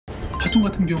화성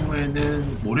같은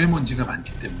경우에는 모래먼지가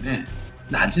많기 때문에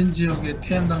낮은 지역에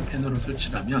태양광 패널을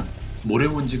설치하면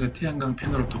모래먼지가 태양광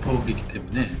패널을 덮어버리기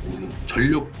때문에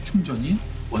전력 충전이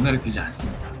원활히 되지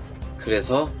않습니다.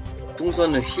 그래서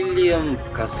풍선을 힐리움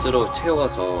가스로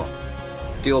채워서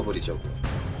띄워버리죠.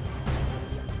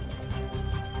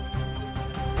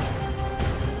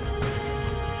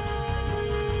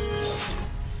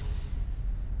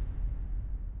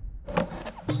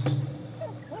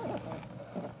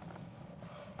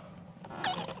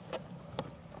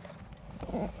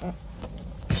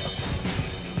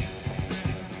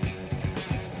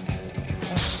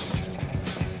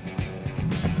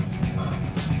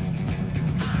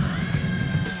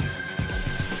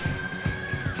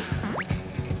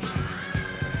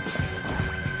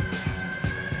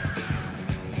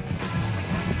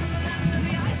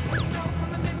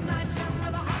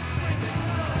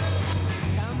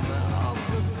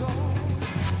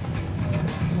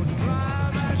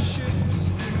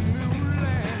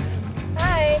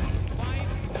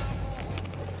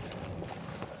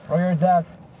 Or your dad.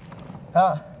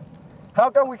 How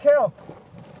can we help?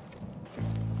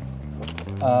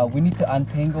 We need to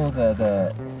untangle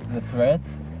the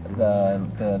threads,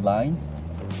 the lines,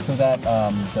 so that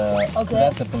so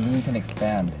that the balloon can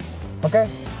expand. Okay.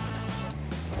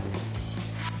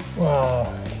 와,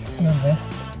 힘든데.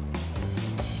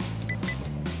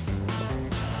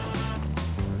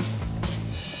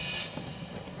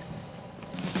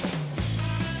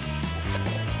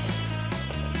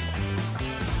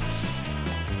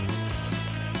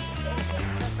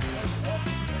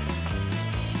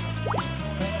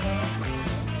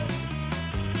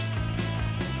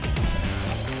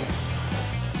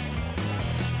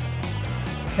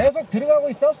 계속 들어가고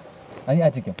있어? 아니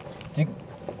아직요.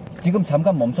 지금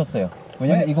잠깐 멈췄어요.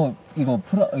 왜냐면 왜? 이거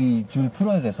이 줄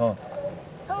풀어야 돼서.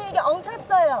 형님 이게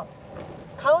엉켰어요.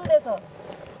 가운데서.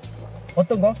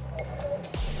 어떤 거?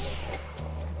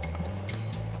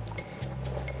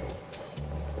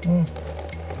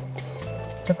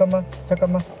 잠깐만.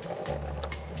 잠깐, 나봐.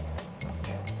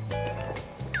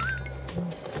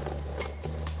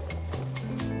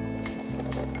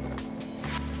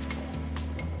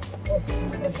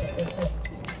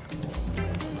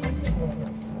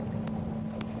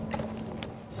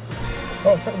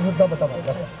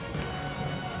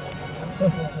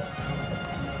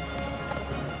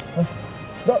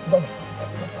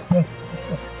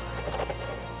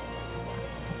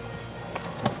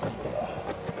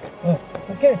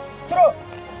 오케이, 틀어!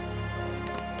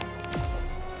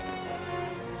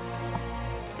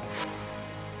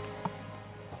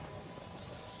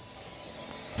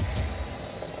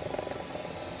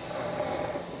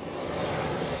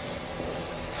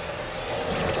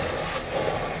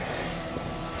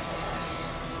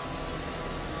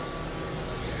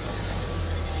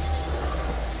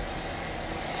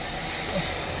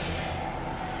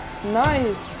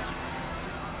 Nice.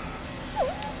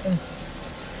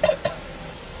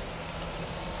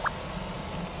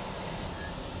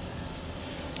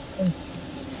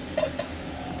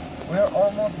 We're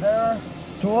almost there.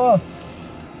 좋아.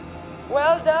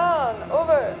 Well done.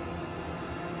 Over.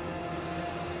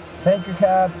 Thank you,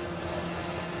 Cat.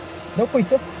 넣고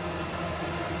있어?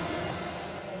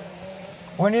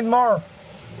 We need more.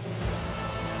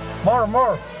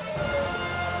 More.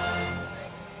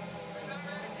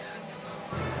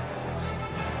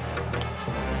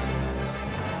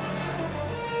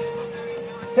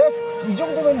 됐어. 이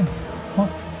정도면은.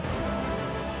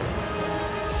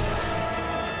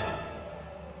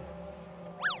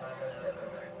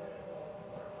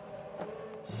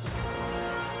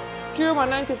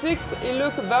 Q196, it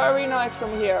looks very nice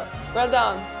from here. Well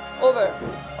done. Over.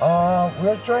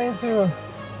 We're trying to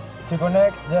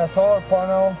connect the solar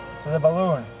panel to the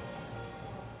balloon.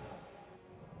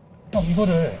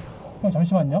 형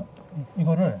잠시만요.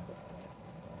 이거를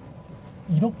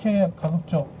이렇게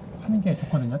가급적 하는 게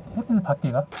좋거든요. 햇빛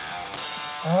받기가.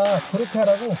 그렇게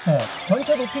하라고? 네.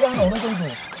 전체 높이가 한 어느 정도?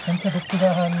 전체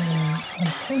높이가 한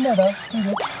 8m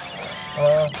정도?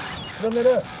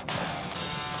 그러면은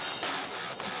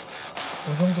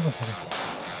이 정도면 되겠지.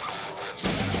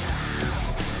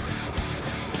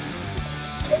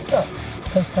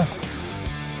 철사.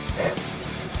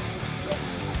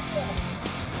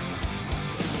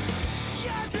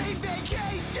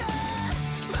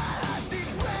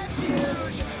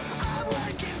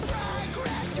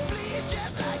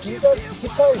 이거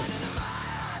지팡이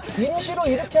임시로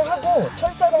이렇게 하고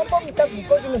철사를 한 번 딱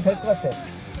묶어주면 될 것 같아.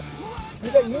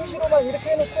 그러니까 임시로만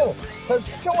이렇게 해놓고 그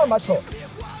수평만 맞춰.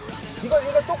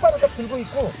 이걸 똑바로 딱 들고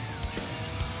있고,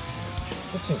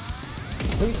 그렇지.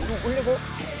 여기 올리고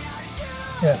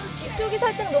예. 이쪽이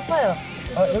살짝 높아요.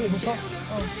 아, 여기 높아?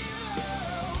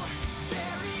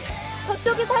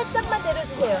 저쪽이 살짝만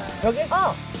내려주세요. 여기?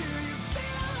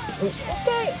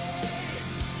 오케이.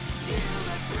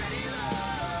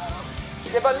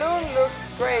 The balloon looks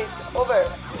great. Over.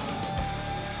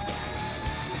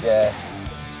 Yeah.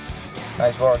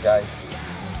 Nice work, guys.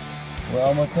 We're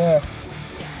almost there.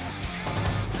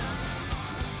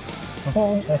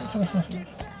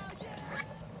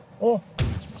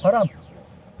 바람.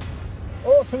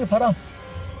 저기 바람.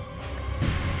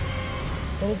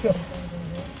 웃겨.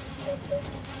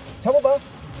 잡아봐.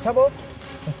 잡아.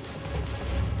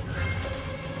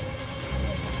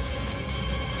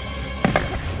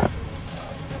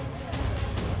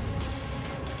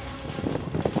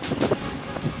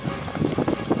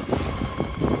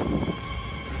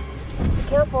 Be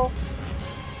careful.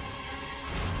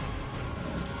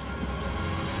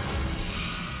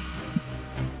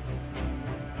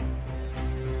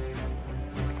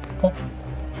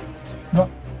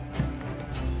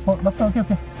 낙타. 오케이.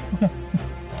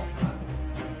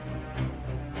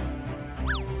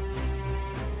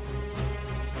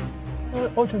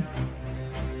 저기.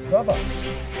 와봐.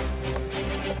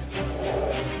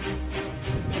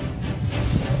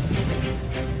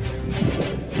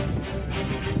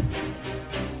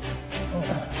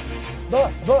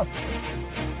 놔.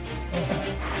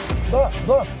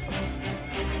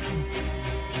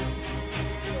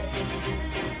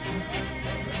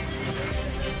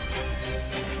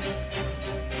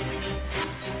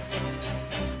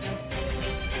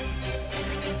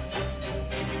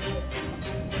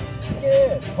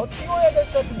 이게 더 띄워야 될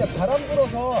것 같은데 바람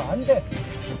불어서 안 돼.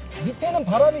 밑에는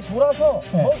바람이 돌아서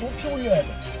더 높이 올려야 돼.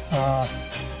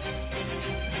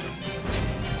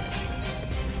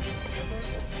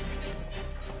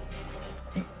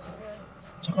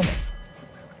 잠깐만.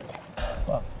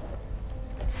 와.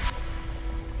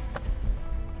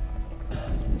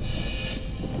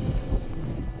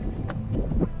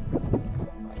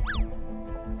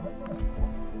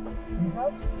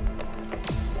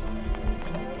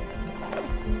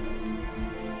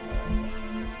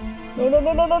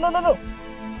 No.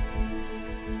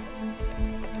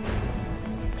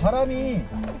 바람이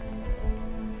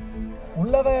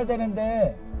올라가야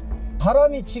되는데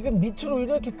바람이 지금 밑으로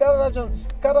이렇게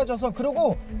깔아져서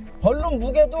그리고 벌룬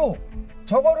무게도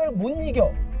저거를 못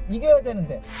이겨야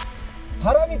되는데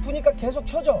바람이 부니까 계속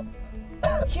쳐져.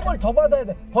 힘을 더 받아야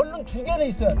돼. 벌룬 2개는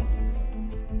있어야 돼.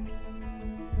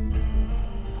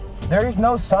 There is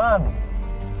no sun.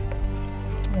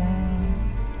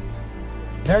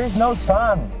 There is no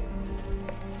sun.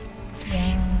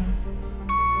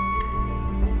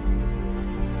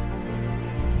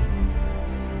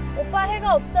 오빠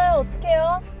해가 없어요.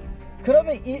 어떡해요?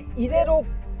 그러면 이대로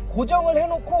고정을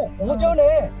해놓고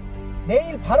오전에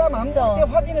내일 바람 안 불 때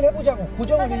확인을 해보자고.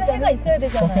 고정을 사실은 일단 해가 있어야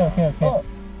되잖아요. 오케이.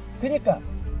 그러니까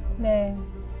네.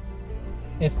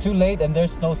 It's too late and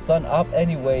there's no sun up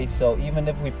anyway, so even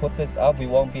if we put this up, we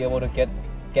won't be able to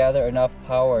gather enough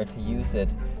power to use it.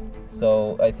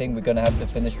 So I think we're gonna have to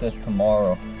finish this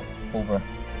tomorrow. Over.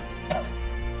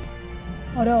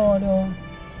 어려워.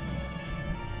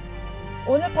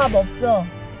 오늘 밥 없어.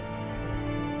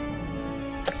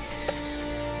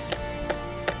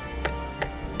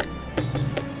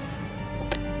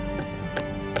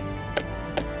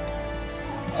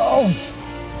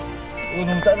 이거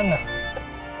너무 짜증나.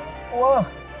 와,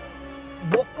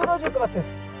 못 끊어질 것 같아.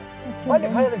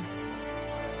 빨리 가야 돼.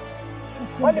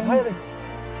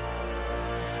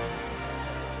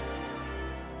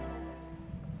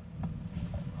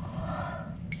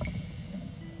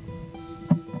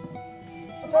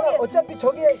 괜찮아. 어차피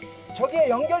저기에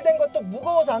연결된 것도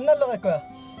무거워서 안 날아갈 거야.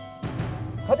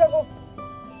 가자고.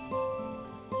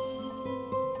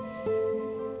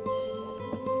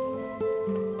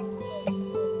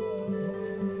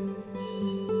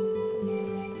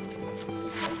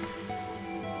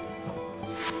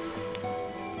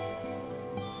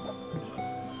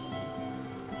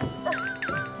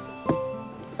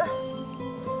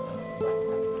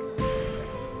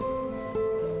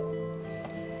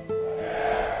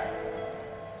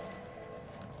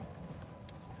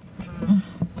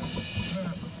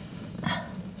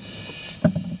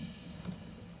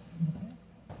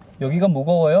 여기가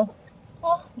무거워요?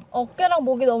 어깨랑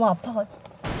목이 너무 아파가지고.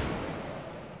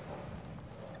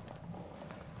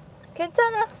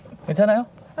 괜찮아. 괜찮아요?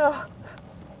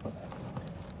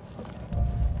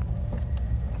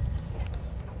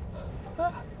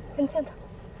 괜찮아.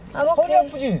 허리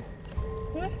아프지?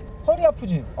 응? 허리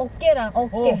아프지? 어깨랑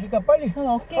어깨. 그러니까 빨리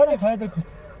가야 될 것 같아.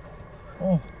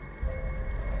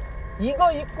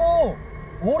 이거 입고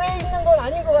오래 입는 건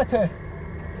아닌 것 같아.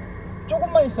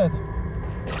 조금만 있어야 돼.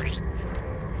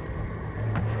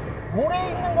 오래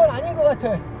있는 건 아닌 것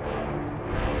같아.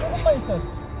 조금만 있어야 돼.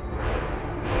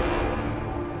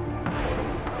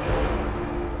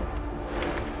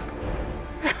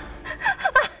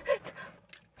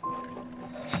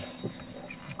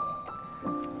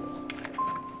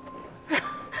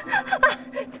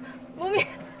 몸이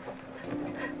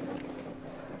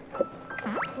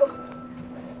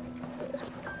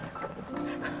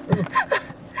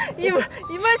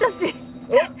이말자씨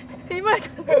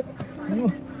이말자씨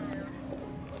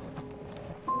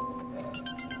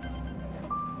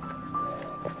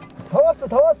다 왔어,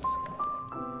 다 왔어.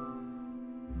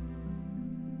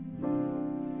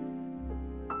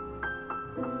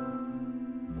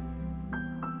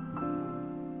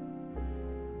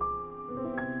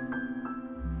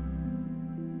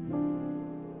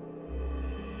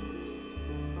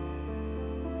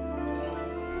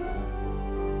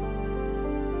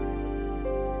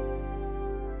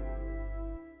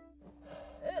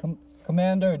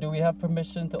 Commander, do we have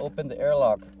permission to open the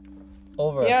airlock?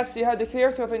 Over. Yes, you have the clear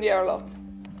to open the airlock.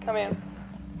 Come in.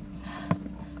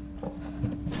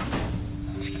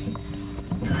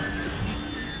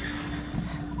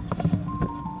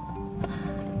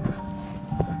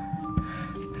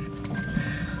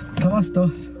 다 왔어, 다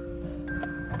왔어.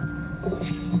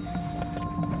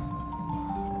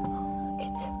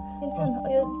 괜찮아.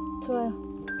 좋아요.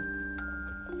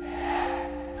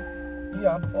 이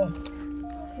아파.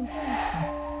 괜찮아.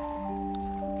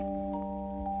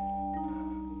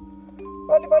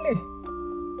 빨리 빨리.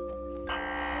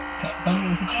 빨리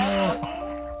오십시오.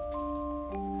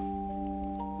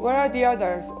 Where are the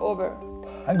others? Over.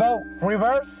 And go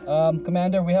reverse.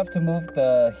 Commander, we have to move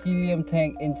the helium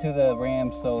tank into the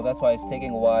ram, so that's why it's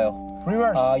taking a while.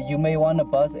 Reverse. You may want to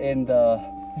buzz in the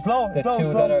Slow. two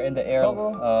slow. that are in the air,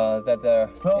 Slow, that are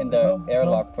in the slow,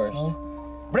 airlock slow, first. slow.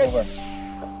 Break. Over.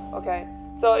 Okay.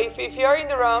 So if you're in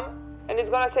the room and it's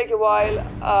gonna take a while,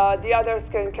 the others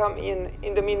can come in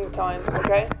the meantime.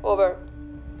 Okay. Over.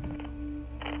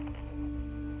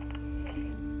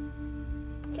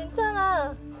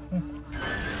 괜찮아.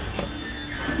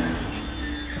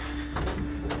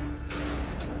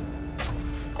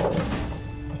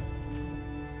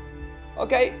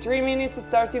 Okay. 3 minutes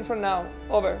starting from now.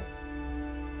 Over.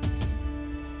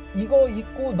 이거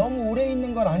입고 너무 오래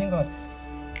있는 건 아닌 것 같아.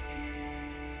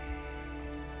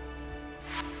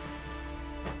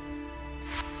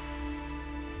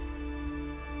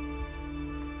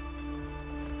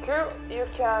 Crew, you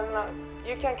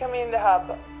can come in the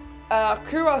hub.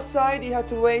 Crew outside, you have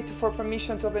to wait for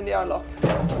permission to open the airlock.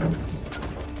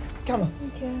 Come on.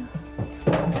 Okay.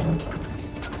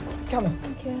 Come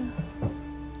on. Okay.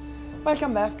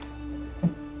 Welcome back.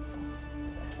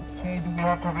 Hey, do we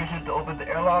have permission to open the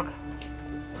airlock?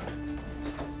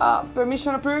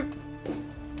 Permission approved.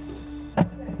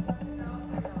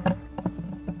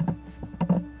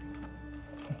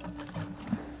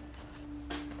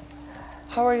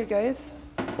 How are you guys?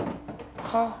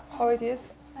 How it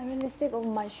is? I'm really sick of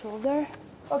my shoulder.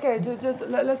 Okay, just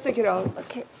let's take it out.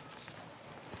 Okay.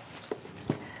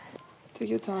 Take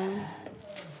your time.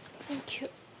 Thank you.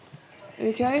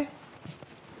 Okay?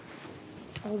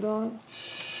 Hold on.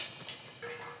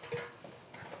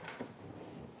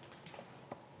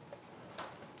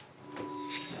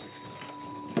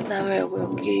 나 왜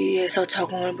여기에서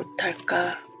적응을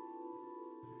못할까?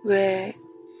 왜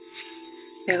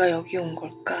내가 여기 온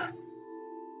걸까?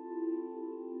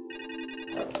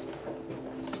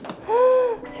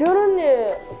 지원 언니.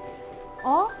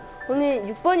 어? 언니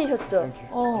 6번이셨죠?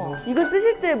 이거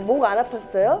쓰실 때 목 안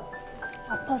아팠어요?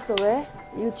 아팠어, 왜?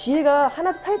 이거 뒤에가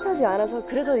하나도 타이트하지 않아서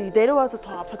그래서 내려와서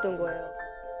더 아팠던 거예요.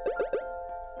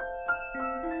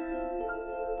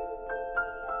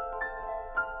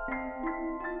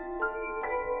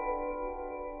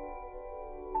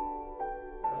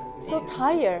 So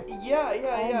tired. Yeah.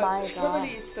 Oh my God.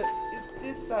 Probably it's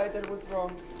this side that was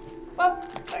wrong. But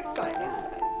next time.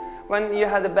 When you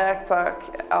had the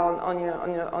backpack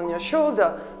on your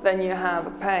shoulder, then you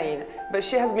have pain. But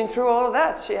she has been through all of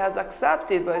that. She has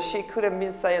accepted, but she couldn't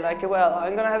be say like, well,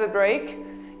 I'm gonna have a break.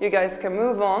 You guys can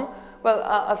move on. Well,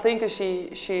 I think she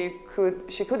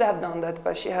could have done that,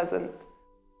 but she hasn't.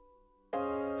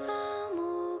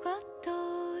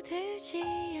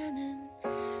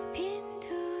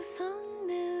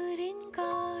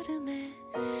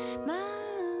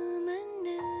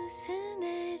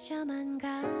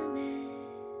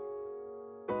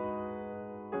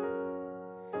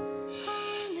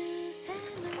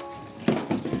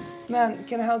 Man,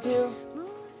 can I help you?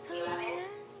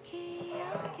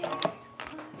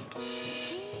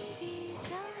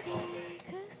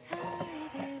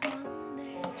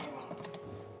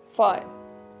 5,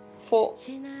 4,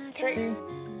 3,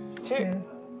 2,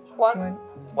 1.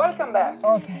 Welcome back.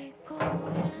 Okay.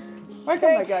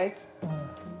 Welcome back, guys.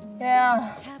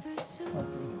 Yeah.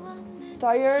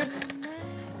 Tired?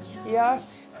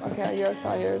 Yes. Okay, you're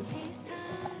tired.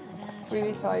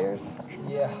 Really tired.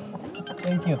 Yeah.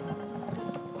 Thank you.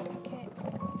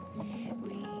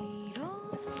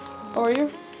 How are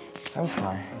you? I'm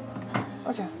fine.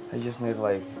 Okay. I just need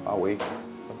like a week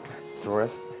to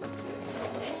rest.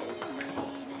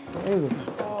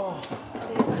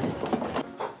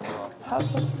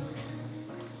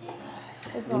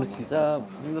 오늘 진짜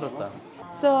힘들었다.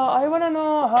 So I want to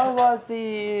know how was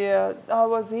EVA?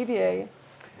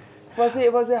 Was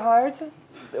it hard?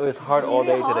 It was hard all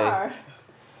day today.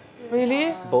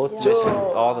 Really? Both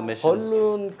missions, all the missions.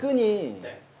 벌룬 끈이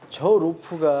저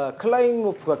로프가 클라이밍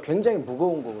로프가 굉장히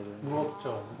무거운 거거든요.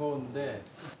 무겁죠. 무거운데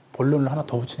볼론을 하나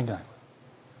더 붙이는 게 나을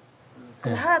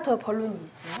거예요. 네. 하나 더 벌룬이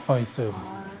있어요? 있어요.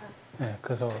 네,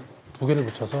 그래서 2개를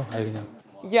붙여서 아예 그냥.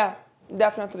 Yeah,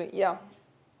 definitely. Yeah.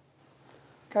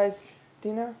 Guys,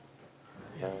 dinner?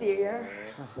 Cereal.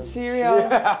 Cereal.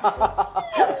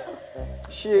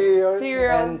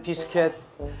 Cereal and biscuit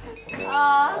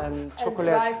and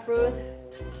chocolate. Dry fruit.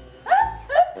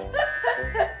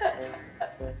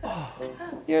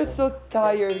 You're so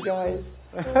tired, guys.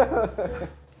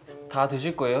 다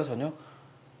드실 거예요, 저녁?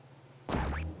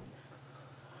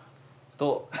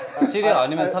 또 시리얼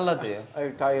아니면 살라드예요.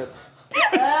 I'll diet.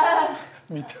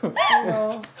 Me too.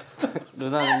 No.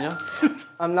 루나는요?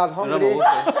 I'm not hungry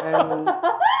and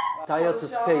diet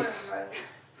space.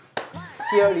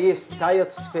 Here is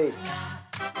diet space.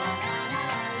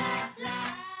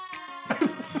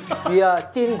 We are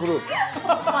teen group.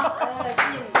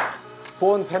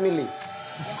 Born family.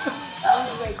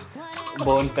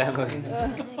 Born family.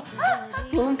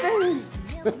 Born family.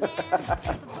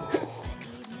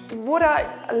 What I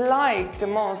like the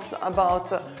most about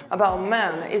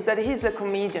man is that he's a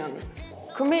comedian.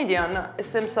 Comedian, it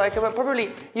seems like, well,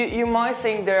 probably you might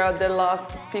think they are the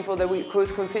last people that we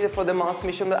could consider for the Mars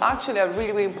mission, but actually are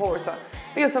really, really important.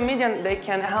 Because comedian, they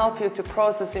can help you to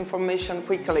process information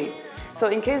quickly. So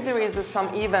in case there is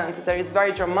some event that is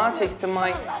very dramatic, it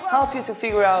might help you to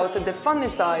figure out the funny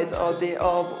side of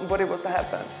what it was to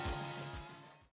happen.